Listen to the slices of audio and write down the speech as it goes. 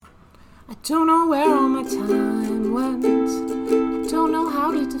I don't know where all my time went. I don't know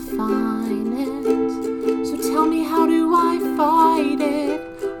how to define it. So tell me, how do I fight it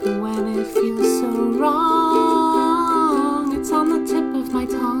when it feels so wrong? It's on the tip of my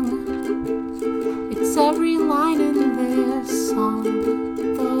tongue. It's every line in this song.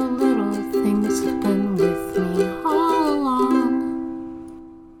 The little things have been with me all along.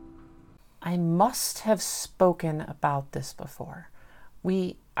 I must have spoken about this before.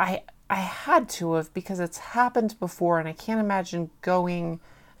 I had to have, because it's happened before and I can't imagine going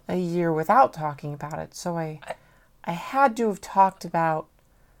a year without talking about it. So I had to have talked about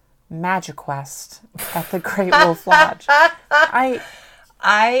Magic Quest at the Great Wolf Lodge.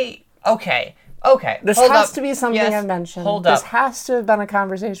 Okay. This Hold has up. to be something Yes, I've mentioned. Hold This up. has to have been a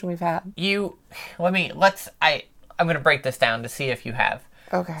conversation we've had. I'm going to break this down to see if you have.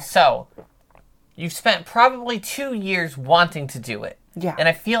 Okay. So, you've spent probably 2 years wanting to do it. Yeah. And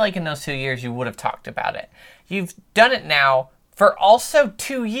I feel like in those 2 years you would have talked about it. You've done it now for also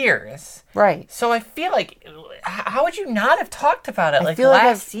 2 years. Right. So I feel like, how would you not have talked about it I feel like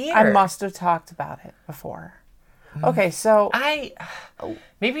last year? I must have talked about it before. Okay, so...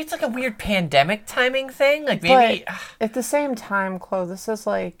 Maybe it's like a weird pandemic timing thing. Like maybe... But at the same time, Chloe, this is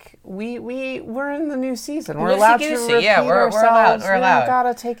like we're in the new season. We're allowed to Loosey-goosey. repeat Yeah, we're allowed. ourselves. We're allowed. We don't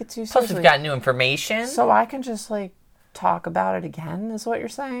gotta take it too Plus seriously. we've got new information. So I can just like talk about it again. Is what you're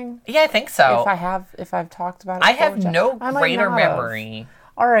saying? Yeah, I think so. If I've talked about it. I before, have which no I might greater not have. memory.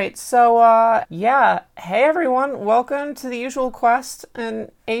 All right, so yeah, hey everyone, welcome to the usual quest,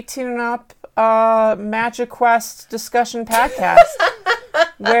 an 18 and up Magic Quest discussion podcast,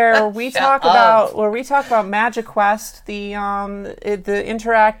 where we talk about Magic Quest, the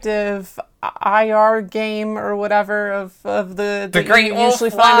interactive IR game or whatever of the Great you Wolf usually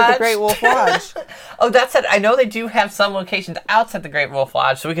find at the Lodge. Great Wolf Lodge. Oh, that said, I know they do have some locations outside the Great Wolf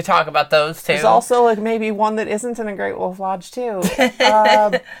Lodge, so we could talk about those too. There's also like maybe one that isn't in a Great Wolf Lodge too.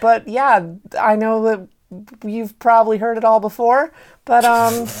 But yeah, I know that you've probably heard it all before. But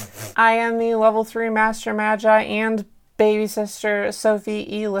I am the level 3 Master Magi and baby sister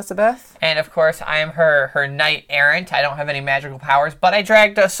Sophie Elizabeth. And of course, I am her knight errant. I don't have any magical powers, but I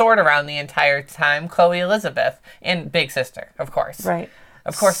dragged a sword around the entire time, Chloe Elizabeth. And big sister, of course. Right.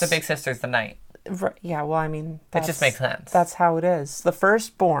 Of course, the big sister's the knight. Yeah, well, I mean... It just makes sense. That's how it is. The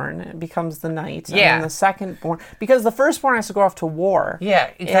firstborn becomes the knight. Yeah. And then the secondborn... Because the firstborn has to go off to war. Yeah,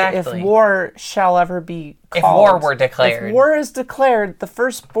 exactly. If war shall ever be called... If war were declared. If war is declared, the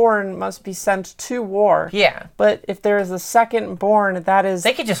firstborn must be sent to war. Yeah. But if there is a secondborn, that is...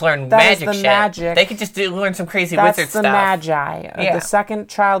 They could just learn that is magic the shit. magic. They could just learn some crazy That's wizard the stuff. magi. Yeah. The second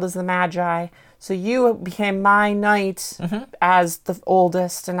child is the magi. So you became my knight as the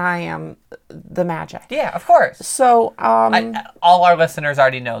oldest, and I am the magi. Yeah, of course. So, All our listeners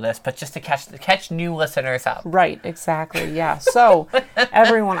already know this, but just to catch new listeners up. right, exactly, yeah. So,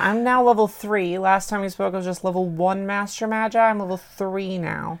 everyone, I'm now level 3. Last time we spoke, I was just level 1 Master Magi. I'm level 3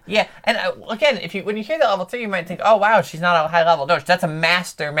 now. Yeah, and again, when you hear the level 3, you might think, oh wow, she's not a high level. No, that's a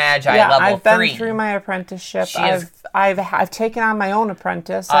Master Magi Yeah, level I've been 3. through my apprenticeship. She is- I've taken on my own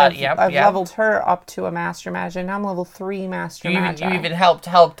apprentice. I've Yep. leveled her up to a Master Magi. Now I'm level 3 Master Magi. You even helped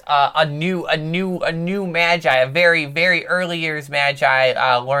a new Magi, a very, very early years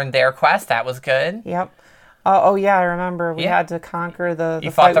Magi learn their quest. That was good. Yep. Oh yeah, I remember. We Yeah. had to conquer the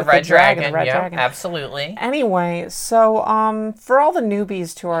You fight fought the with Red the dragon. Dragon. The Red Yeah, Dragon. absolutely. Anyway, so for all the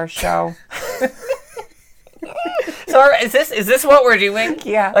newbies to our show, So is this what we're doing?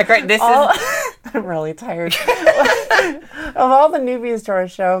 yeah, Like right, this is. I'm really tired. Of all the newbies to our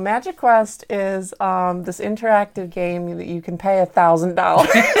show, Magic Quest is this interactive game that you can pay $1,000.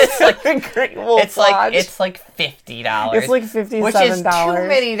 It's like $50. It's like $57. Which is too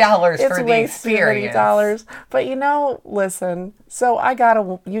many dollars for the way experience. too many dollars. But listen. So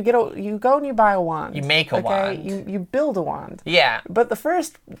you go and you buy a wand. You make a wand. You build a wand. Yeah. But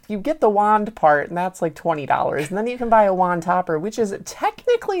you get the wand part, and that's like $20. And then you can buy a wand topper, which is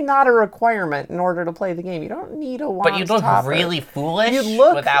technically not a requirement in order to play the game. You don't need a wand topper. But you'd look really foolish You'd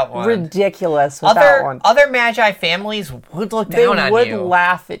look without one. ridiculous without one. Other Magi families would look They down on would you.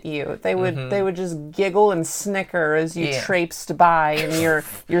 laugh at you. They would just giggle and snicker as you traipsed by in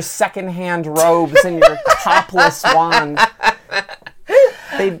your secondhand robes and your topless wand.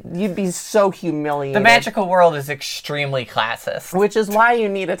 You'd be so humiliated. The magical world is extremely classist. Which is why you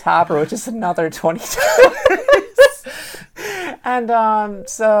need a topper, which is another $20. And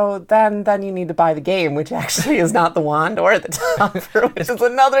so then you need to buy the game, which actually is not the wand or the topper, which is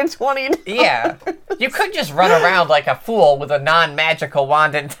another $20. Yeah. You could just run around like a fool with a non-magical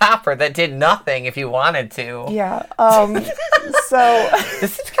wand and topper that did nothing if you wanted to. Yeah. So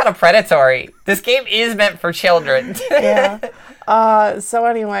This is kind of predatory. This game is meant for children. yeah. So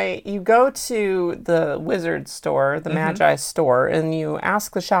anyway, you go to the wizard store, the Magi store, and you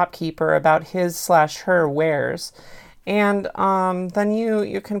ask the shopkeeper about his/her wares. And then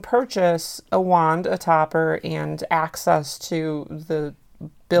you can purchase a wand, a topper, and access to the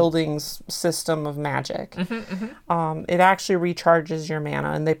building's system of magic. It actually recharges your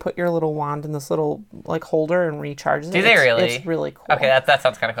mana, and they put your little wand in this little like holder and recharges it. Do they really? It's really cool. Okay, that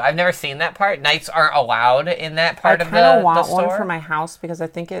sounds kind of cool. I've never seen that part. Knights aren't allowed in that part of the store. I kind of want one for my house because I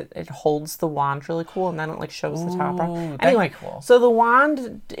think it holds the wand really cool, and then it like shows the top. Anyway, cool. So the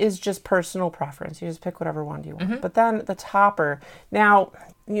wand is just personal preference. You just pick whatever wand you want. But then the topper. Now,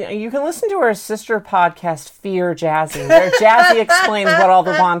 you can listen to our sister podcast, Fear Jazzy, where Jazzy explains what all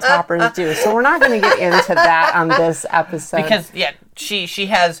the wand toppers do. So we're not going to get into that on this episode. Because she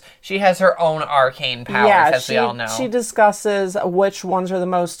has her own arcane powers, as we all know. She discusses which ones are the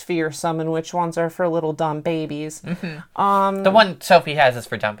most fearsome and which ones are for little dumb babies. The one Sophie has is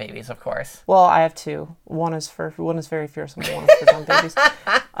for dumb babies, of course. Well, I have two. One is very fearsome, and one is for dumb babies.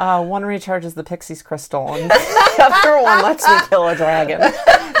 One recharges the Pixie's crystal, and the other one lets me kill a dragon.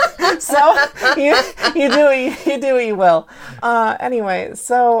 So you do what you will. Anyway,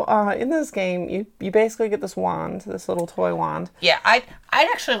 so in this game, you basically get this wand, this little toy wand. Yeah, I'd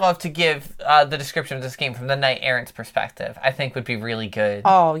actually love to give the description of this game from the Knight Errant's perspective. I think would be really good.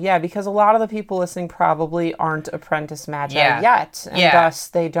 Oh, yeah, because a lot of the people listening probably aren't apprentice magi yet, and thus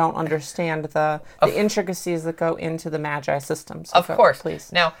they don't understand the intricacies that go into the magi system. So of course.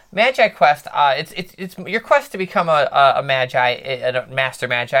 Please. Now, Magi Quest, it's your quest to become a magi, a master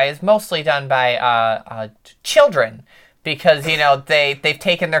magi, is mostly done by children. Because, they've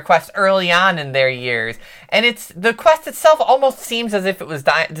taken their quest early on in their years. And the quest itself almost seems as if it was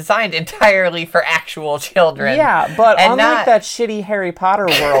designed entirely for actual children. Yeah, but unlike that shitty Harry Potter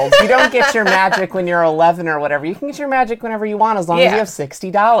world, you don't get your magic when you're 11 or whatever. You can get your magic whenever you want as long as you have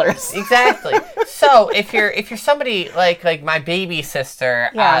 $60. Exactly. So if you're somebody like my baby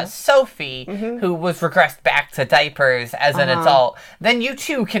sister, Sophie, who was regressed back to diapers as an adult, then you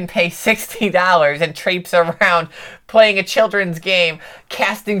too can pay $60 and traipse around playing a children's game,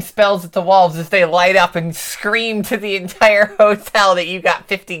 casting spells at the walls as they light up and scream to the entire hotel that you got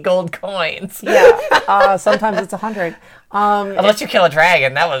 50 gold coins. Yeah, sometimes it's 100. Unless you kill a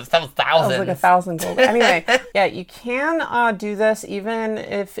dragon, that was thousands. That was like 1,000 gold. Anyway, yeah, you can do this even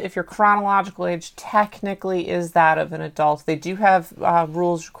if your chronological age technically is that of an adult. They do have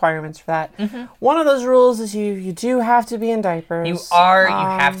rules, requirements for that. One of those rules is you do have to be in diapers. You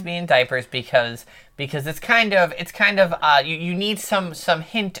have to be in diapers because it's kind of you need some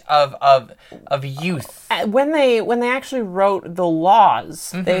hint of youth. When they actually wrote the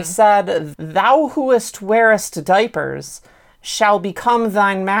laws, they said, "Thou whoest wearest diapers shall become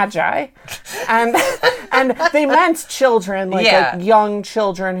thine magi," and they meant children, like young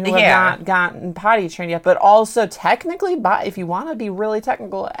children who have not gotten potty trained yet, but also technically, if you want to be really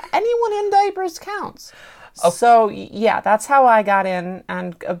technical, anyone in diapers counts. So, yeah, that's how I got in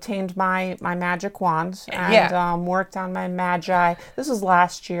and obtained my magic wand and worked on my magi. This was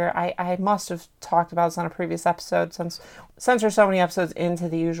last year. I must have talked about this on a previous episode since we're so many episodes into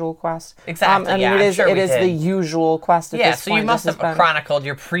the usual quest. Exactly, it is the usual quest at this point. So you must have chronicled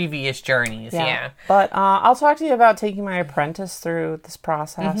your previous journeys, But I'll talk to you about taking my apprentice through this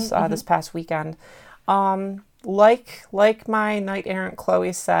process this past weekend. Like my knight errant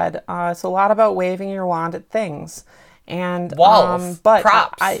Chloe said, it's a lot about waving your wand at things and walls, but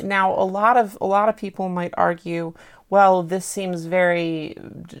props. Now a lot of people might argue, well, this seems very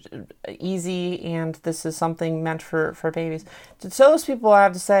easy and this is something meant for babies. To those people, I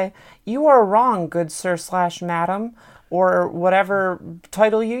have to say, you are wrong, good sir / madam, or whatever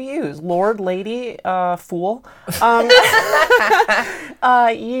title you use, lord, lady, fool.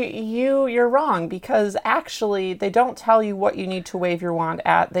 You're wrong, because actually they don't tell you what you need to wave your wand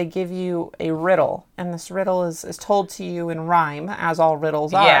at. They give you a riddle, and this riddle is told to you in rhyme, as all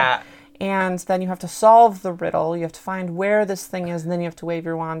riddles are. Yeah. And then you have to solve the riddle. You have to find where this thing is, and then you have to wave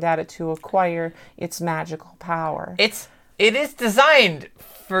your wand at it to acquire its magical power. It is designed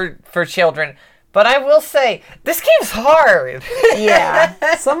for children. But I will say, this game's hard. Yeah.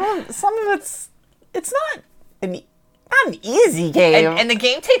 Some of it's not an easy game. And the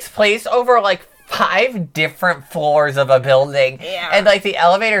game takes place over like 5 different floors of a building. Yeah. And, like, the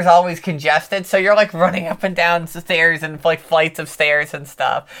elevator's always congested, so you're, like, running up and down the stairs and, like, flights of stairs and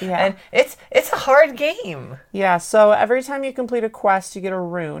stuff. Yeah. And it's a hard game. Yeah, so every time you complete a quest, you get a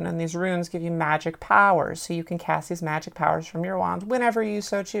rune, and these runes give you magic powers, so you can cast these magic powers from your wand whenever you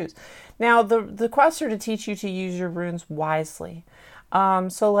so choose. Now, the quests are to teach you to use your runes wisely.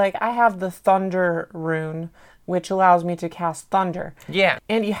 So, like, I have the Thunder rune, which allows me to cast thunder. Yeah.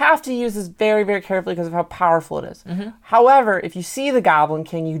 And you have to use this very, very carefully because of how powerful it is. However, if you see the Goblin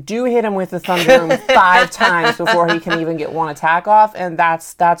King, you do hit him with the Thunder rune 5 times before he can even get one attack off, and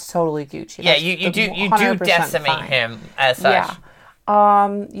that's totally Gucci. Yeah, That's you do 100% decimate fine. him as such. Yeah.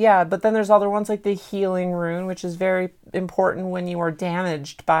 Yeah, but then there's other ones like the Healing rune, which is very important when you are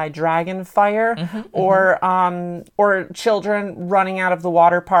damaged by dragon fire or children running out of the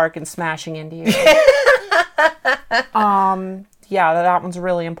water park and smashing into you. Yeah, that one's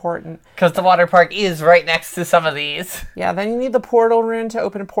really important. Because the water park is right next to some of these. Yeah, then you need the portal rune to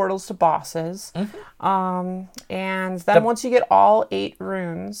open portals to bosses. And then once you get all 8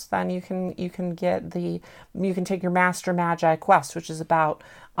 runes, then you can take your Master Magi quest, which is about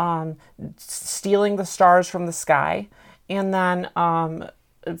stealing the stars from the sky, and then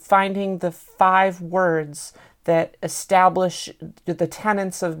finding the 5 words that establish the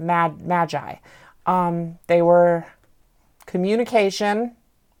tenets of Magi. They were communication,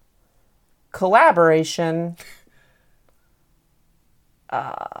 collaboration,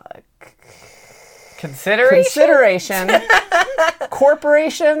 consideration,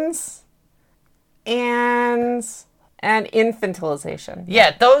 corporations, and infantilization.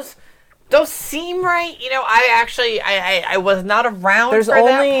 Yeah, those seem right. You know, I was not around for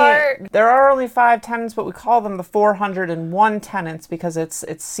that part. There are only 5 tenants, but we call them the 401 tenants because it's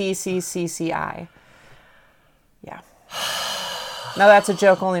CCCCI. Yeah. Now that's a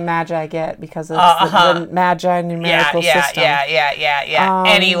joke only Magi get because it's the Magi numerical system. Yeah.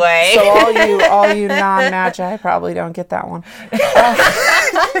 Anyway. So all you non-Magi probably don't get that one.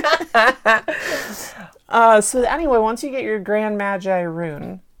 So anyway, once you get your Grand Magi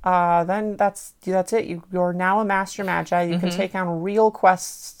rune, then that's it. You're now a Master Magi. You can take on real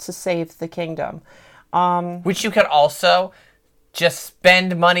quests to save the kingdom. Which you could also just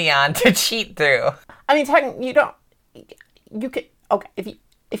spend money on to cheat through. I mean, technically, you could, okay,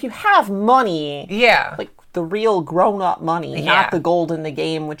 if you have money, yeah, like the real grown-up money, not the gold in the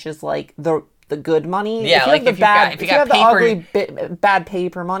game, which is like the good money. Yeah, if you have the ugly bad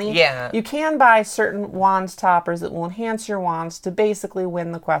paper money, yeah, you can buy certain wand toppers that will enhance your wands to basically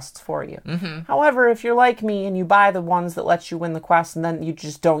win the quests for you. However, if you're like me and you buy the ones that let you win the quests and then you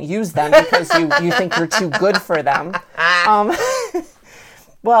just don't use them because you think you're too good for them,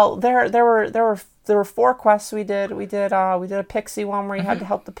 well, there were 4 quests we did. We did a pixie one where you had to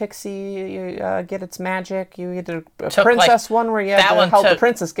help the pixie get its magic. You did a princess one where you had to help the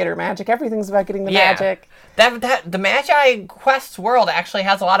princess get her magic. Everything's about getting the magic. The Magi Quest world actually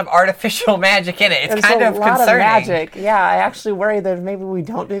has a lot of artificial magic in it. It's There's kind of a lot concerning. Of magic. Yeah, I actually worry that if maybe we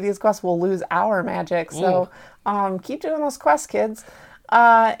don't do these quests, we'll lose our magic. So keep doing those quests, kids.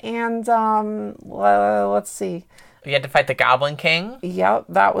 Let's see. You had to fight the Goblin King. Yep,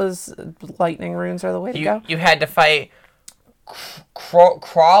 that was lightning runes are the way to go. You had to fight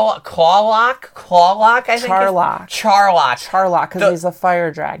Clawlock, I think. Charlock, because he's a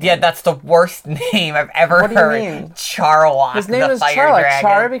fire dragon. Yeah, that's the worst name I've ever heard. What do you mean? Charlock. His name is Charlock.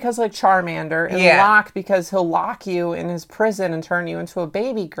 Char because like Charmander, and Lock because he'll lock you in his prison and turn you into a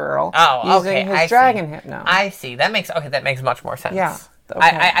baby girl using his dragon hypno. I see. That makes much more sense. Yeah. Okay.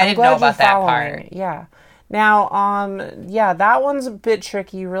 I didn't know about that part. Yeah. Now, that one's a bit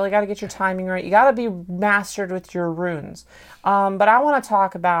tricky. You really got to get your timing right. You got to be mastered with your runes. But I want to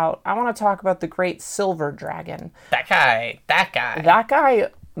talk about the Great Silver Dragon. That guy. That guy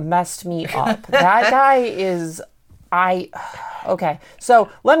messed me up. That guy is okay. So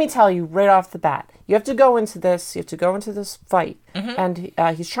let me tell you right off the bat. You have to go into this fight, and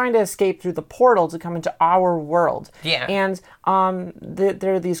he's trying to escape through the portal to come into our world. Yeah. And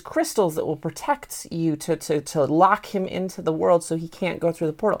there are these crystals that will protect you to lock him into the world so he can't go through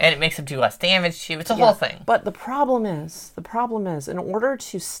the portal. And it makes him do less damage to you. It's a whole thing. But the problem is, in order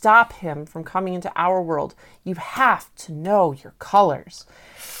to stop him from coming into our world, you have to know your colors.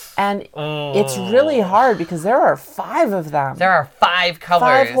 And it's really hard because there are 5 of them. There are 5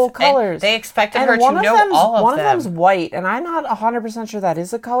 colors. 5 whole colors. And they expected her to know all of them. One of them's white, and I'm not 100% sure that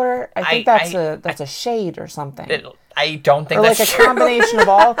is a color. I think that's a shade or something. I don't think or that's like a true. combination of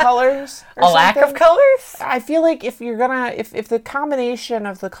all colors. A lack of colors? I feel like if you're gonna, if the combination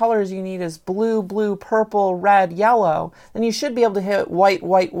of the colors you need is blue, blue, purple, red, yellow, then you should be able to hit white,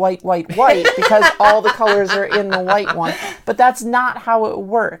 white, white, white, white because all the colors are in the white one. But that's not how it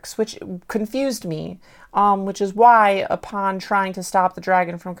works, which confused me. Which is why, upon trying to stop the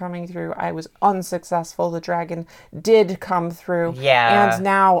dragon from coming through, I was unsuccessful. The dragon did come through, Yeah. and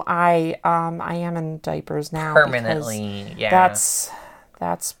now I am in diapers now Permanently, because yeah.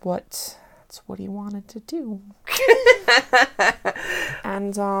 That's what he wanted to do.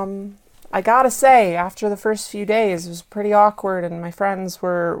 And I gotta say, after the first few days, it was pretty awkward, and my friends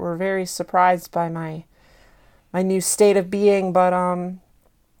were very surprised by my new state of being, but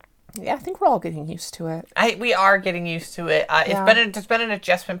yeah, I think we're all getting used to it. We are getting used to it. There's been an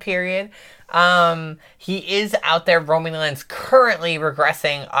adjustment period. He is out there roaming the lands, currently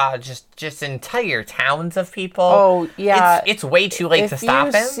regressing just entire towns of people. Oh, yeah. It's way too late to stop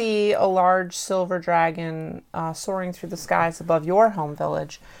him. If you see a large silver dragon soaring through the skies above your home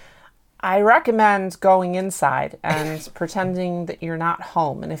village, I recommend going inside and pretending that you're not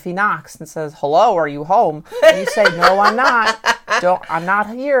home. And if he knocks and says, "Hello, are you home?" and you say, "No, I'm not. I'm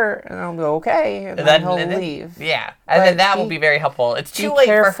not here." And I'll go, "Okay," and then he'll leave. Yeah, and then that will be very helpful. It's too late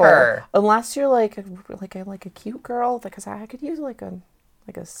careful, for her, unless you're like a cute girl, because I could use like a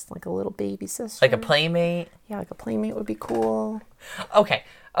little baby sister, like a playmate. Yeah, like a playmate would be cool. Okay.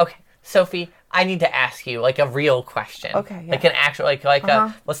 Sophie, I need to ask you like a real question. Okay. Yeah. Like an actual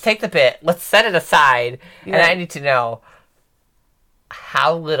let's take the bit, let's set it aside, and I need to know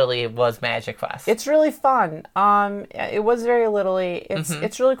how littlely was Magic Quest. It's really fun. It was very littlely.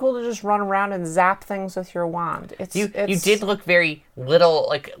 It's really cool to just run around and zap things with your wand. You did look very little,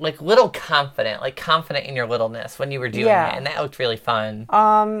 like little confident in your littleness when you were doing it, and that looked really fun.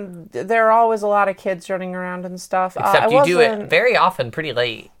 There are always a lot of kids running around and stuff. Except you do it very often pretty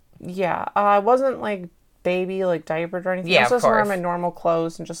late. Yeah, I wasn't like baby, like diapered or anything. Yeah, I was just of course. wearing my normal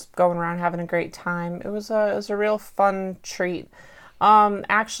clothes and just going around having a great time. It was a real fun treat.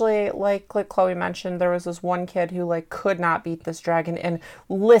 Actually, like Chloe mentioned, there was this one kid who like could not beat this dragon. And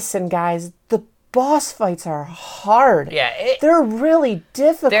listen, guys, the boss fights are hard. Yeah, they're really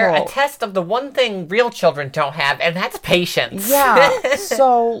difficult. They're a test of the one thing real children don't have, and that's patience. Yeah.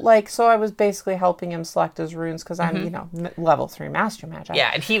 So I was basically helping him select his runes because I'm, level 3 Master Magi.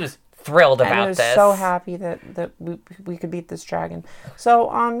 Yeah, and he was thrilled about this. I was so happy that we could beat this dragon.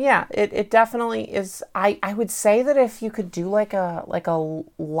 So yeah, it definitely is. I would say that if you could do like a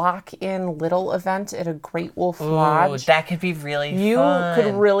lock-in little event at a Great Wolf Lodge, that could be really fun. You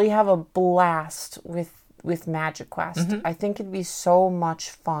could really have a blast with Magic Quest. I think it'd be so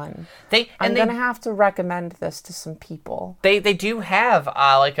much fun. I'm gonna have to recommend this to some people. They do have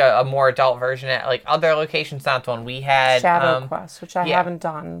like a more adult version at like other locations, not the one we had. Shadow Quest, which I haven't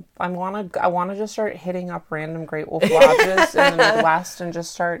done. I wanna just start hitting up random Great Wolf Lodges in the Midwest and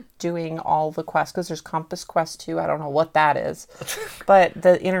just start doing all the quests, because there's Compass Quest too. I don't know what that is, but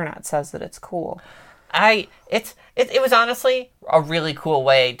the internet says that it's cool. It was honestly a really cool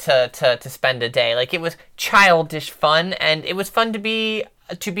way to spend a day. Like, it was childish fun, and it was fun to be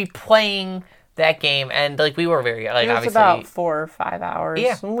playing that game. And like, we were very like, it was obviously about 4 or 5 hours.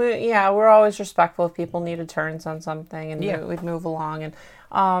 Yeah, and we're always respectful if people needed turns on something, and we'd move along. And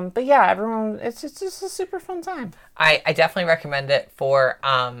but yeah, everyone, it's just a super fun time. I definitely recommend it for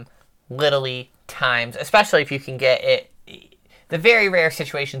littly times, especially if you can get it. The very rare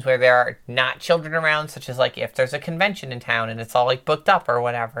situations where there are not children around, such as like if there's a convention in town and it's all like booked up or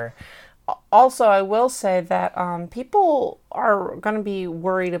whatever. Also, I will say that people are going to be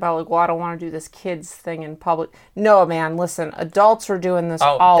worried about like, well, I don't want to do this kids thing in public. No, man, listen, adults were doing this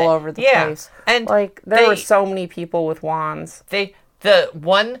all over the place. And like, there were so many people with wands. The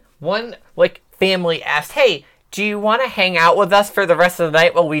one like family asked, "Hey, do you want to hang out with us for the rest of the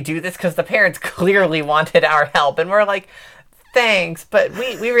night while we do this?" Because the parents clearly wanted our help, and we're like, "Thanks, but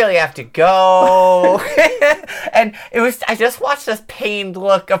we really have to go." And I just watched this pained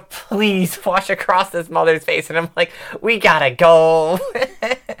look of please wash across this mother's face, and I'm like, we gotta go.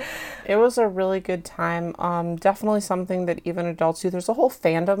 It was a really good time. Definitely something that even adults do. There's a whole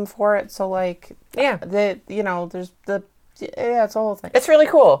fandom for it, so like, it's a whole thing. It's really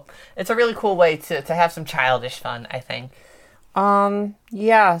cool. It's a really cool way to have some childish fun, I think.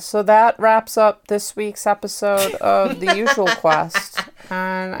 Yeah, so that wraps up this week's episode of The Usual Quest,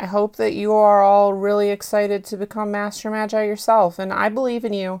 and I hope that you are all really excited to become Master Magi yourself, and I believe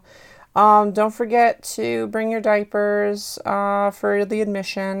in you. Don't forget to bring your diapers, for the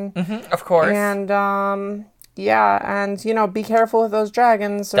admission. Mm-hmm, of course. And, be careful with those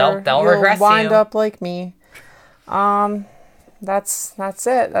dragons, or they'll you'll regress wind you. up like me. That's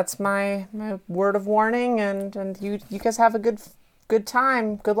it. That's my word of warning, and you guys have a good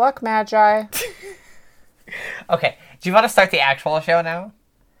time. Good luck, Magi. Okay. Do you want to start the actual show now?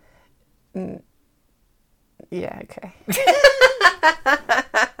 Yeah, okay.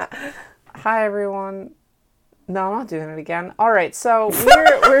 Hi, everyone. No, I'm not doing it again. All right, so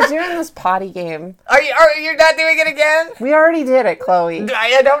we're doing this potty game. Are you not doing it again? We already did it, Chloe.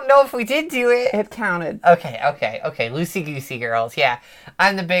 I don't know if we did do it. It counted. Okay. Loosey goosey girls. Yeah,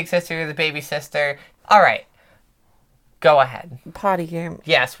 I'm the big sister, you're the baby sister. All right, go ahead. Potty game.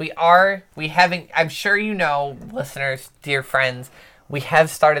 Yes, we are. We having. I'm sure you know, listeners, dear friends. We have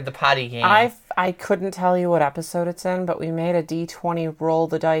started the potty game. I couldn't tell you what episode it's in, but we made a D20 roll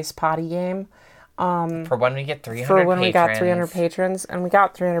the dice potty game. For when we get 300 For when patrons. we got 300 patrons. And we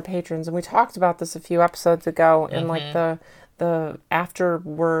got 300 patrons. And we talked about this a few episodes ago in like the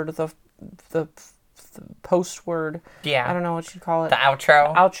afterword, the post word. Yeah. I don't know what you'd call it. The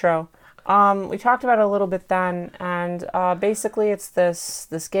outro. Outro. We talked about it a little bit then. And basically it's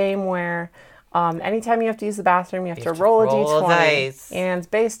this game where anytime you have to use the bathroom, you have to roll a D20. Dice. And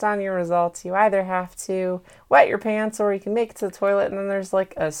based on your results, you either have to wet your pants or you can make it to the toilet. And then there's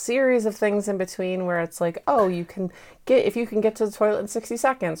like a series of things in between where it's like, oh, if you can get to the toilet in 60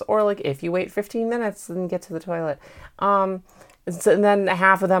 seconds, or like if you wait 15 minutes, then get to the toilet. And then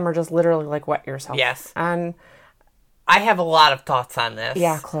half of them are just literally like wet yourself. Yes. And I have a lot of thoughts on this.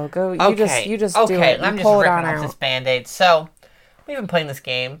 yeah, Chloe, go. You Okay. just do it. I'm just pull it ripping on off out. this Band-Aid. So, we've been playing this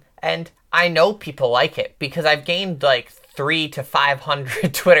game, and I know people like it because I've gained like 300 to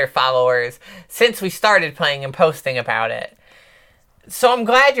 500 Twitter followers since we started playing and posting about it. So I'm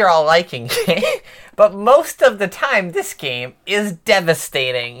glad you're all liking it. But most of the time, this game is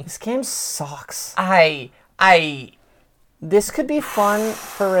devastating. This game sucks. This could be fun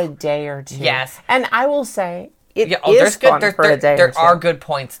for a day or two. Yes. And I will say, it is there's fun for a day or two. There are good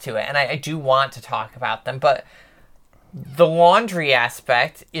points to it, and I do want to talk about them, but the laundry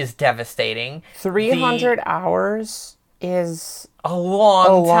aspect is devastating. 300 hours is a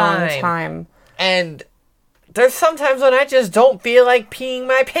long time. And there's sometimes when I just don't feel like peeing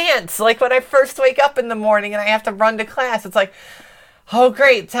my pants. Like when I first wake up in the morning and I have to run to class, it's like, oh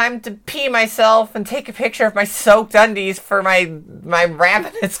great, time to pee myself and take a picture of my soaked undies for my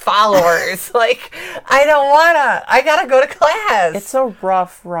ravenous followers. Like, I don't wanna. I gotta go to class. It's a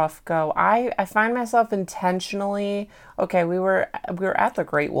rough go. I find myself intentionally. Okay, we were at the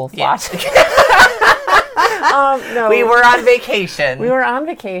Great Wolf Lodge. No, we were on vacation. We were on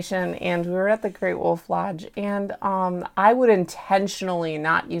vacation, and we were at the Great Wolf Lodge, and I would intentionally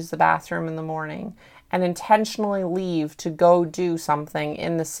not use the bathroom in the morning and intentionally leave to go do something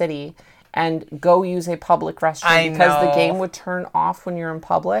in the city and go use a public restroom because the game would turn off when you're in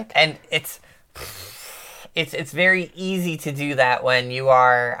public. And it's very easy to do that when you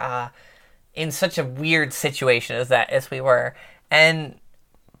are in such a weird situation as we were. And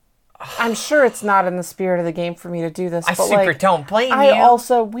I'm sure it's not in the spirit of the game for me to do this. I don't blame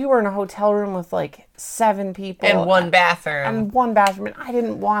you. We were in a hotel room with like 7 people. And one bathroom. And I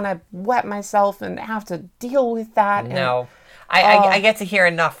didn't want to wet myself and have to deal with that. No. I get to hear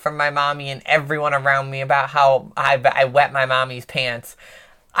enough from my mommy and everyone around me about how I wet my mommy's pants.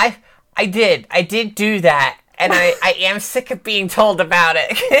 I did do that. And I am sick of being told about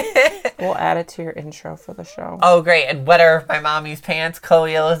it. We'll add it to your intro for the show. Oh, great. And wetter of my mommy's pants,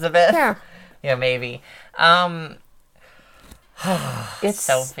 Chloe Elizabeth? Yeah. Yeah, maybe. It's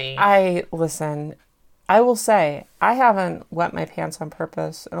Sophie. Listen, I will say, I haven't wet my pants on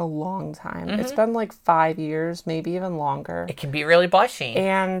purpose in a long time. Mm-hmm. It's been like 5 years, maybe even longer. It can be really blushy.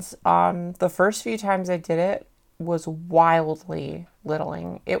 And the first few times I did it was wildly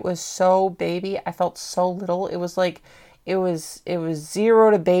littling. It was so baby. I felt so little. It was like, it was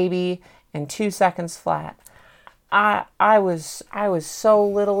 0 to baby in 2 seconds flat. I was so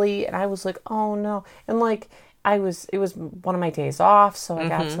littly, and I was like, oh no. And like, it was one of my days off, so I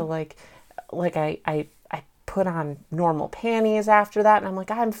got to like I put on normal panties after that, and I'm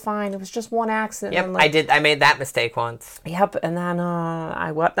like, I'm fine. It was just one accident. Yep, and like, I made that mistake once. Yep, and then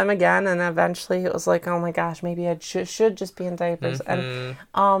I wet them again, and eventually it was like, oh my gosh, maybe I should just be in diapers. And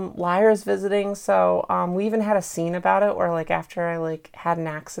Lyra's visiting, so we even had a scene about it where like after I like had an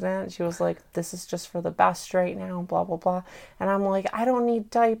accident, she was like, this is just for the best right now, blah blah blah. And I'm like, I don't need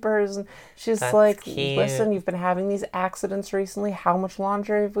diapers. And she's That's like, cute. listen, you've been having these accidents recently. How much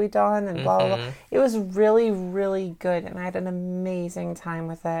laundry have we done? And blah blah blah. It was really really good, and I had an amazing time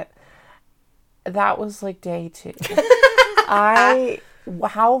with it. That was like day 2.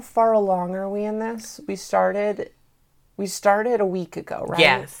 How far along are we in this? We started a week ago, right?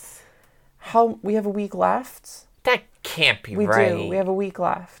 Yes. We have a week left? That can't be We right. do. We have a week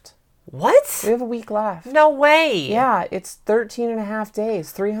left. What? We have a week left. No way. Yeah, it's 13 and a half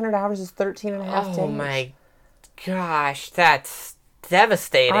days. 300 hours is 13 and a half days. Oh my gosh, that's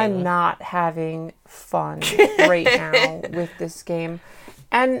devastating. I'm not having fun right now with this game.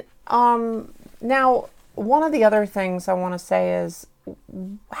 And now, one of the other things I want to say is,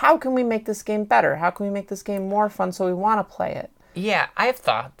 how can we make this game better? How can we make this game more fun so we want to play it? Yeah, I have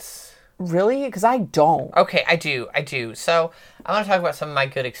thoughts. Really? Because I don't. Okay, I do. So, I want to talk about some of my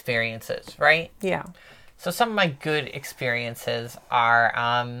good experiences, right? Yeah. So, some of my good experiences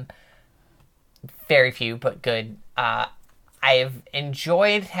are very few, but good. I've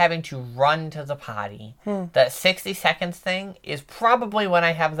enjoyed having to run to the potty. That 60 seconds thing is probably when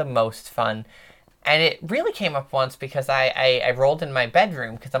I have the most fun. And it really came up once because I rolled in my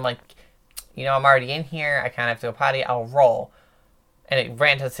bedroom because I'm like, I'm already in here. I kind of have to go potty. I'll roll. And it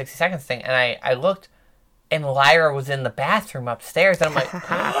ran to the 60 seconds thing. And I looked, and Lyra was in the bathroom upstairs. And I'm like,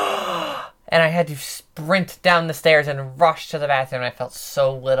 and I had to sprint down the stairs and rush to the bathroom. And I felt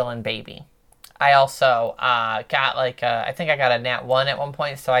so little and baby. I also got I think I got a Nat 1 at one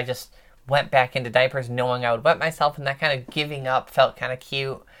point. So I just went back into diapers knowing I would wet myself. And that kind of giving up felt kind of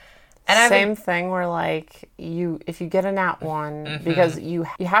cute. And same thing where if you get a Nat 1, because you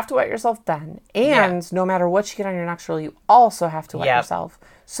have to wet yourself then, and no matter what you get on your next roll, you also have to wet yourself.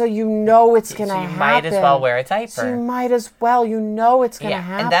 So it's going to happen. You might as well wear a diaper. So you might as well. It's going to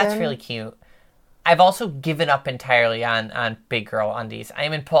happen. And that's really cute. I've also given up entirely on big girl undies. I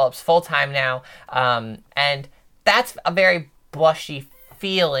am in pull-ups full-time now, and that's a very blushy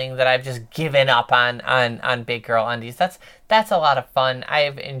feeling that I've just given up on big girl undies. That's a lot of fun.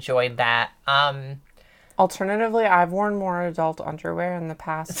 I've enjoyed that. Alternatively, I've worn more adult underwear in the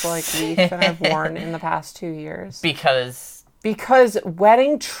past week than I've worn in the past 2 years. Because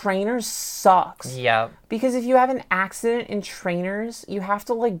wetting trainers sucks. Yeah. Because if you have an accident in trainers, you have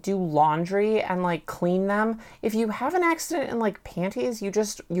to do laundry and clean them. If you have an accident in panties, you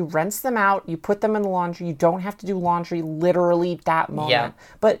rinse them out, you put them in the laundry. You don't have to do laundry literally that moment. Yeah.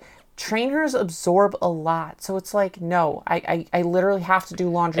 But trainers absorb a lot. So it's no, I literally have to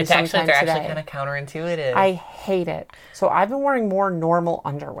do laundry sometime today. They're actually kind of counterintuitive. I hate it. So I've been wearing more normal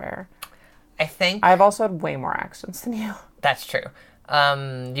underwear. I think I've also had way more accidents than you. That's true.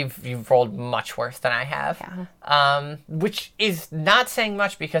 You've rolled much worse than I have. Yeah. Which is not saying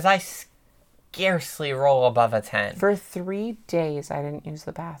much because I scarcely roll above a 10. For 3 days, I didn't use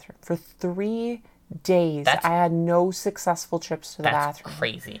the bathroom. For 3 days, I had no successful trips to the bathroom. That's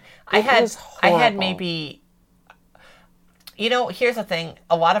crazy. It was horrible. I had maybe... here's the thing.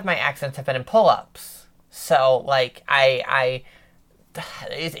 A lot of my accidents have been in pull-ups. So,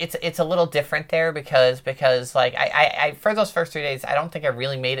 it's a little different there because I for those first 3 days I don't think I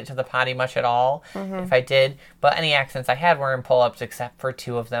really made it to the potty much at all. If I did, but any accidents I had were in pull-ups except for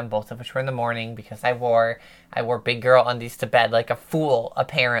 2 of them, both of which were in the morning because I wore big girl undies to bed like a fool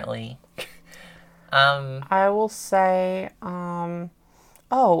apparently. I will say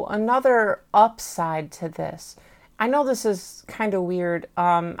another upside to this. I know this is kind of weird.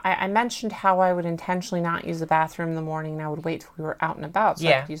 I mentioned how I would intentionally not use the bathroom in the morning and I would wait till we were out and about so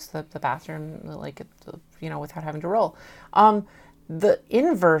I could use the bathroom without having to roll. The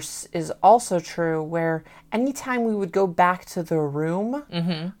inverse is also true where anytime we would go back to the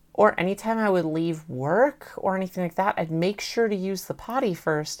room or anytime I would leave work or anything like that, I'd make sure to use the potty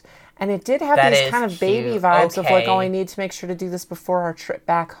first. And it did have these kind of baby vibes of I need to make sure to do this before our trip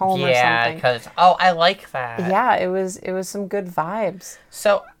back home or something. Yeah, because, I like that. Yeah, it was some good vibes.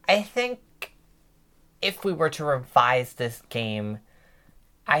 So I think if we were to revise this game,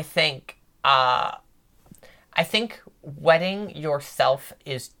 I think wetting yourself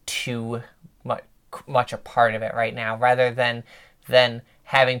is too much a part of it right now, rather than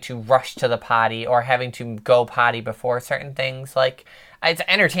having to rush to the potty or having to go potty before certain things. It's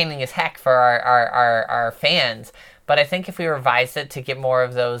entertaining as heck for our fans, but I think if we revised it to get more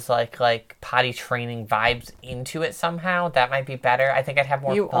of those potty training vibes into it somehow, that might be better. I think I'd have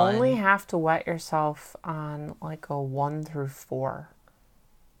more fun. You only have to wet yourself on a 1 through 4.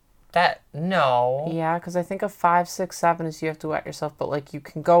 No. Yeah, because I think a 5, 6, 7 is you have to wet yourself, but you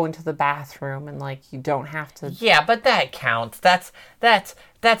can go into the bathroom and you don't have to. Yeah, but that counts. That's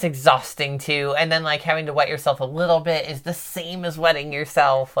exhausting too. And then having to wet yourself a little bit is the same as wetting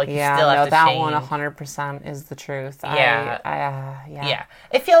yourself. You still have to that change. one 100% is the truth. Yeah. Yeah.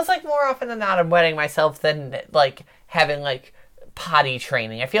 It feels like more often than not I'm wetting myself than having potty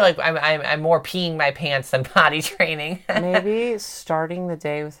training. I feel like I'm more peeing my pants than potty training. Maybe starting the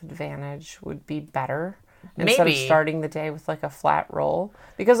day with advantage would be better. instead Maybe. of starting the day with like a flat roll.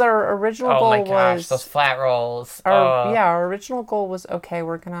 Because our original Oh goal my gosh, was those flat rolls. our original goal was, okay,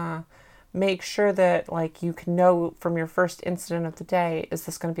 we're gonna make sure that like you can know from your first incident of the day, is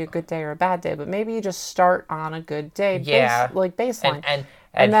this going to be a good day or a bad day? But maybe you just start on a good day, baseline.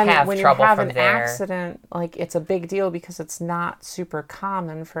 And then have when you trouble have from an there. accident, like it's a big deal because it's not super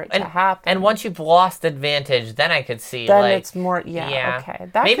common for it to happen. And once you've lost advantage, then I could see then like it's more, okay.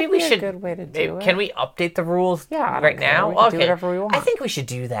 That maybe could we be should. a good way to do it. Can we update the rules? Yeah, I don't right care. now. We can Okay, do whatever we want. I think we should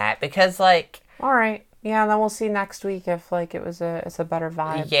do that because like. All right. Yeah, and then we'll see next week if like it's a better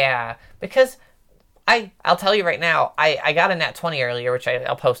vibe. Yeah, because I'll tell you right now, I got a nat 20 earlier, which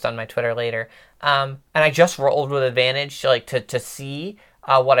I'll post on my Twitter later. And I just rolled with advantage like to see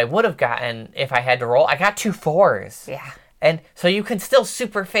what I would have gotten if I had to roll. I got 2 4s. Yeah. And so you can still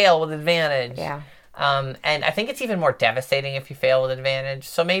super fail with advantage. Yeah. And I think it's even more devastating if you fail with advantage.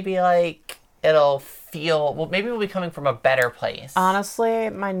 So maybe like it'll feel, well, maybe we'll be coming from a better place. Honestly,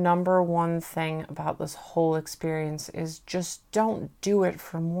 my number one thing about this whole experience is just don't do it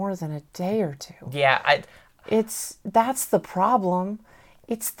for more than a day or two. Yeah, That's the problem.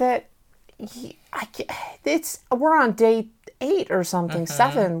 It's that we're on day 8 or something,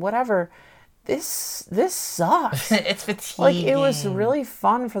 7, whatever. This sucks. it's fatiguing. Like, it was really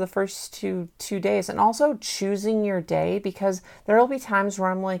fun for the first two days, and also choosing your day, because there will be times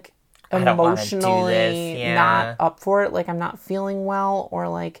where I'm like emotionally not up for it, like I'm not feeling well, or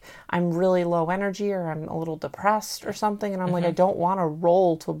like I'm really low energy, or I'm a little depressed or something, and I'm like, I don't want to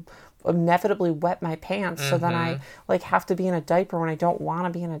roll to inevitably wet my pants, so then I like have to be in a diaper when I don't want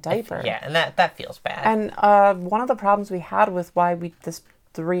to be in a diaper. Yeah, and that feels bad. And one of the problems we had with why this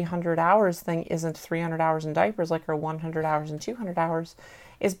 300 hours thing isn't 300 hours in diapers, like our 100 hours and 200 hours,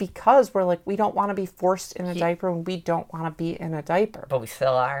 is because we're like, we don't want to be forced in a diaper when we don't want to be in a diaper. But we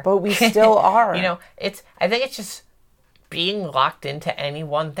still are. But we still are. You know, I think it's just being locked into any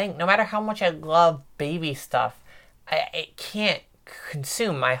one thing. No matter how much I love baby stuff, it can't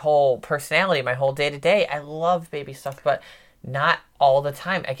consume my whole personality, my whole day-to-day. I love baby stuff, but not all the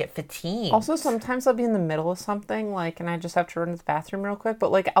time. I get fatigued. Also, sometimes I'll be in the middle of something, like, and I just have to run to the bathroom real quick,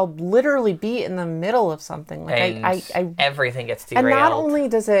 but like I'll literally be in the middle of something. Like, and I everything gets derailed. And not only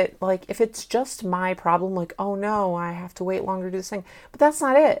does it, like, if it's just my problem, like, oh no, I have to wait longer to do this thing, but that's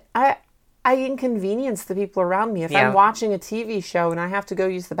not it. I inconvenience the people around me. If I'm watching a TV show and I have to go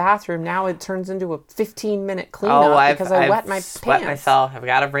use the bathroom, now it turns into a 15-minute cleanup because I wet my pants. Wet myself. I've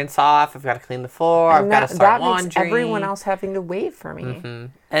got to rinse off. I've got to clean the floor. I've got to start laundry. That makes everyone else having to wait for me. Mm-hmm.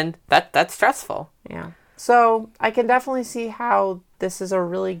 And that's stressful. Yeah. So I can definitely see how this is a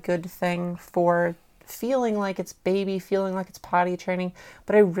really good thing for feeling like it's baby, feeling like it's potty training,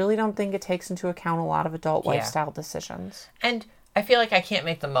 but I really don't think it takes into account a lot of adult lifestyle decisions. And I feel like I can't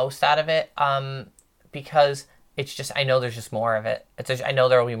make the most out of it because it's just, I know there's just more of it. I know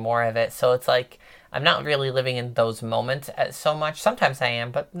there will be more of it. So it's like, I'm not really living in those moments so much. Sometimes I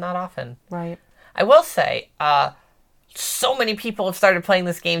am, but not often. Right. I will say, so many people have started playing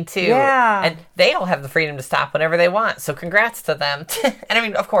this game too. Yeah. And they all have the freedom to stop whenever they want. So congrats to them. And I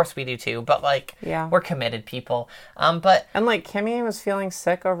mean, of course we do too, but like, we're committed people. And like Kimmy was feeling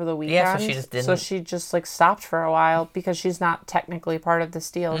sick over the weekend. Yeah, so she just didn't. So she just like stopped for a while because she's not technically part of this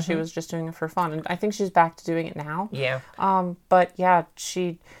deal. She was just doing it for fun. And I think she's back to doing it now. Yeah. But yeah,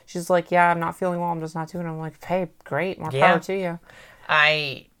 she's like, yeah, I'm not feeling well. I'm just not doing it. I'm like, hey, great. More power to you.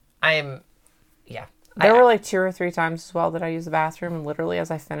 I'm. There were like 2 or 3 times as well that I used the bathroom, and literally as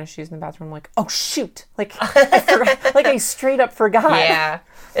I finished using the bathroom, I'm like, oh shoot, like I forgot, like I straight up forgot. Yeah,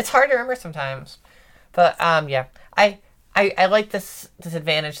 it's hard to remember sometimes, but I like this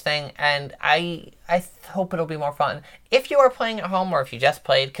advantage thing, and I hope it'll be more fun. If you are playing at home, or if you just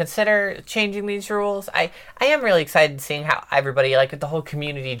played, consider changing these rules. I am really excited seeing how everybody, like the whole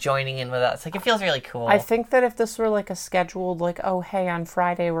community, joining in with us. Like, it feels really cool. I think that if this were like a scheduled, like, oh hey, on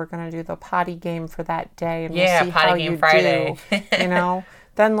Friday we're gonna do the potty game for that day, and we'll see how you Friday. do, you know,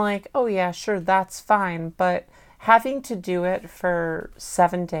 then like, oh yeah, sure, that's fine. But having to do it for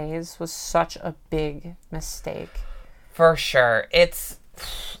 7 days was such a big mistake. For sure. It's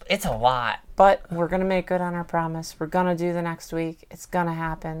a lot. But we're going to make good on our promise. We're going to do the next week. It's going to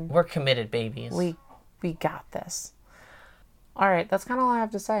happen. We're committed babies. We got this. All right, that's kind of all I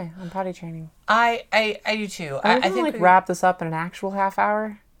have to say on potty training. I do too. I think we wrap this up in an actual half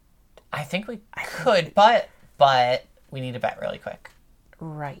hour. I think we could, but we need to bet really quick.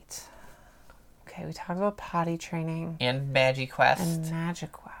 Right. Okay, we talked about potty training. And Magic Quest. And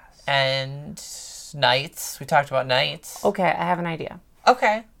Magic Quest. And nights. We talked about nights. Okay, I have an idea.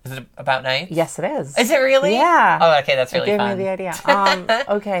 Okay. Is it about nights? Yes, it is. Is it really? Yeah. Oh, okay, that's really fun. It gave me the idea.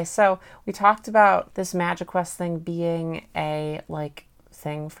 Okay, so we talked about this Magic Quest thing being a, like,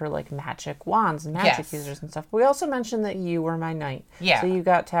 thing for, like, magic wands and magic users and stuff. We also mentioned that you were my knight. Yeah. So you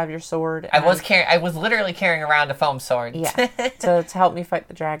got to have your sword. I was literally carrying around a foam sword. Yeah. to help me fight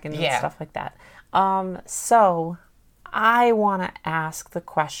the dragon and stuff like that. So I want to ask the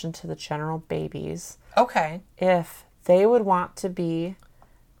question to the general babies. Okay. If they would want to be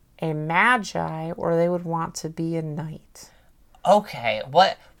a magi or they would want to be a knight. Okay.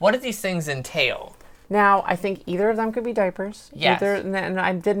 What do these things entail? Now, I think either of them could be diapers. Yes. And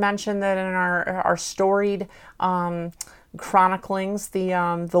I did mention that in our storied chroniclings,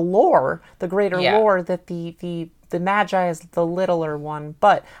 the lore, the greater lore, that the magi is the littler one.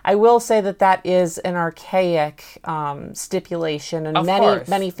 But I will say that is an archaic stipulation, and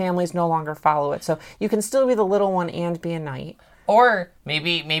many families no longer follow it. So you can still be the little one and be a knight. Or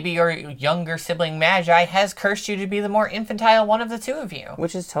maybe your younger sibling Magi has cursed you to be the more infantile one of the two of you.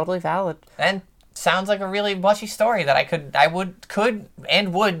 Which is totally valid. And sounds like a really blushy story that I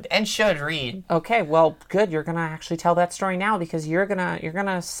would and should read. Okay, well, good. You're gonna actually tell that story now, because you're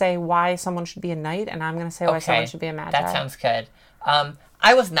gonna say why someone should be a knight, and I'm gonna say why someone should be a magi. That sounds good.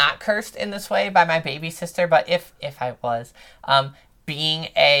 I was not cursed in this way by my baby sister, but if I was, being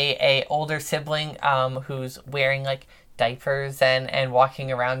a older sibling who's wearing like diapers and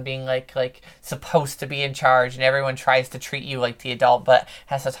walking around being like supposed to be in charge, and everyone tries to treat you like the adult but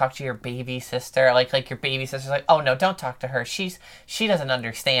has to talk to your baby sister, like your baby sister's like, oh no, don't talk to her, she doesn't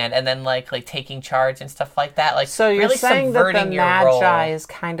understand, and then like taking charge and stuff like that, like, so you're really saying that the Magi role is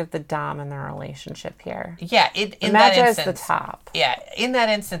kind of the dom in their relationship here. Yeah, in the that Magi instance, is the top. Yeah, in that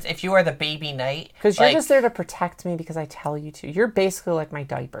instance, if you are the baby knight, because you're just there to protect me because I tell you to. You're basically like my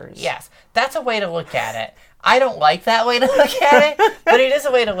diapers. Yes, that's a way to look at it. I don't like that way to look at it, but it is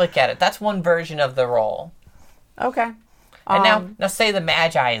a way to look at it. That's one version of the role. Okay. And now say the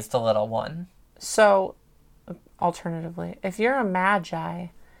Magi is the little one. So, alternatively, if you're a Magi,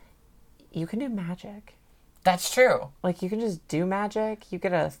 you can do magic. That's true. Like, you can just do magic. You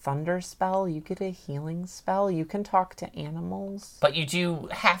get a thunder spell. You get a healing spell. You can talk to animals. But you do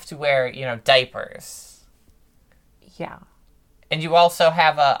have to wear, diapers. Yeah. And you also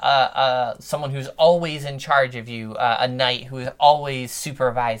have a someone who's always in charge of you, a knight who is always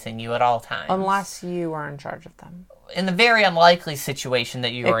supervising you at all times. Unless you are in charge of them. In the very unlikely situation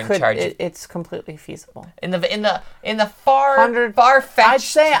that you are in charge of. It's completely feasible. In the far-fetched... I'd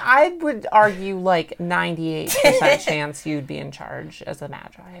say, I would argue like 98% chance you'd be in charge as a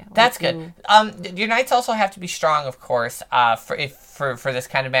magi. That's good. Your knights also have to be strong, of course, for this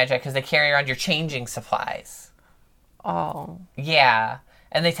kind of magi, because they carry around your changing supplies. Oh. Yeah.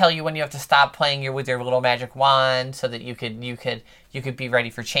 And they tell you when you have to stop playing with your little magic wand so that you could be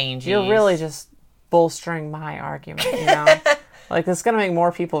ready for changes. You're really just bolstering my argument, Like, it's going to make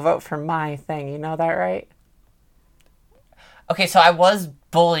more people vote for my thing. You know that, right? Okay, so I was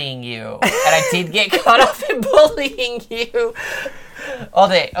bullying you, and I did get caught up in bullying you all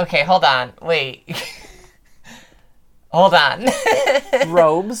day. Okay, hold on. Wait. Hold on.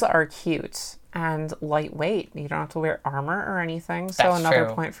 Robes are cute and lightweight. You don't have to wear armor or anything. So That's another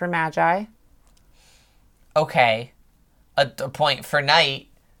true. point for Magi. Okay. A point for Knight.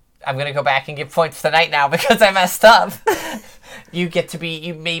 I'm going to go back and give points to Knight now because I messed up.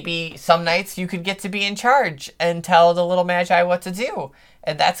 Maybe some nights you could get to be in charge and tell the little Magi what to do.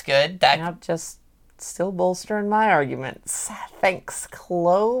 And that's good. Yep, just still bolstering my arguments. Thanks,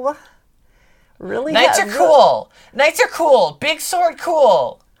 Chloe. Really? Knights are cool. Knights are cool. Big sword,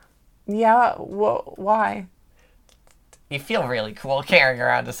 cool. Yeah, why? You feel really cool carrying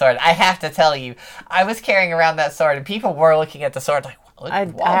around a sword. I have to tell you, I was carrying around that sword, and people were looking at the sword like, I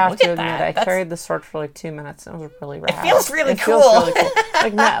have to admit, I carried the sword for like 2 minutes, and it was really rad. It feels really cool.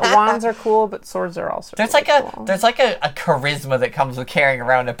 Like, wands are cool, but swords are also There's really cool. There's like a charisma that comes with carrying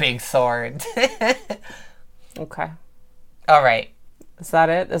around a big sword. Okay. All right. Is that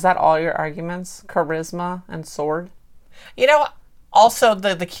it? Is that all your arguments? Charisma and sword? Also,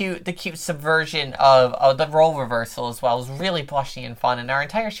 the cute subversion of the role reversal as well is really blushy and fun, and our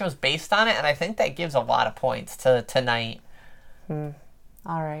entire show is based on it, and I think that gives a lot of points to Knight.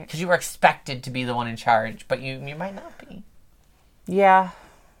 All right. Because you were expected to be the one in charge, but you might not be. Yeah.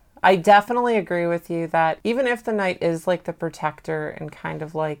 I definitely agree with you that even if the Knight is like the protector and kind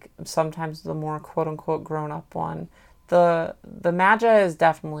of like sometimes the more quote-unquote grown-up one, the Magi is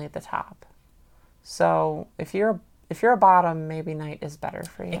definitely at the top. So if you're a bottom, maybe Knight is better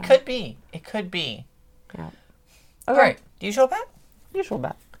for you. It could be. Yeah. Okay. All right. Usual bet? Usual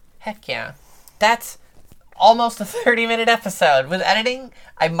bet. Heck yeah. That's almost a 30-minute episode. With editing,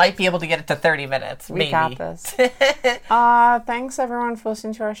 I might be able to get it to 30 minutes. We maybe. got this. Thanks, everyone, for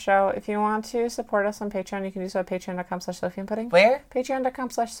listening to our show. If you want to support us on Patreon, you can do so at patreon.com/SophieandPudding. Where?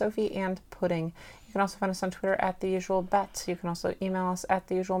 Patreon.com/SophieandPudding. You can also find us on Twitter at TheUsualBet. You can also email us at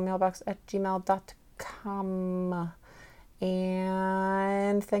theusualmailbox@gmail.com.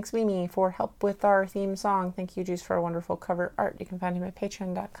 And thanks, Mimi, for help with our theme song. Thank you, Juice, for our wonderful cover art. You can find him at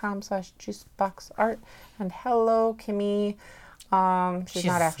patreon.com/juiceboxart. And hello, Kimmy. She's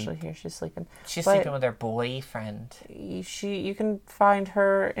not actually here. She's sleeping. She's sleeping with her boyfriend. You can find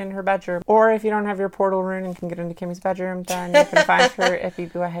her in her bedroom. Or if you don't have your portal rune and can get into Kimmy's bedroom, then you can find her at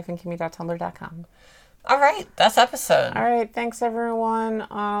bboi-kimmy.tumblr.com. All right, that's episode. All right, thanks, everyone.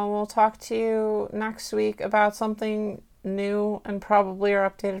 We'll talk to you next week about something new and probably our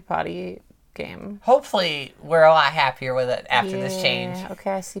updated potty game. Hopefully, we're a lot happier with it after this change.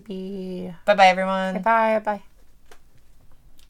 Okay, CP. Bye-bye, everyone. Okay, bye.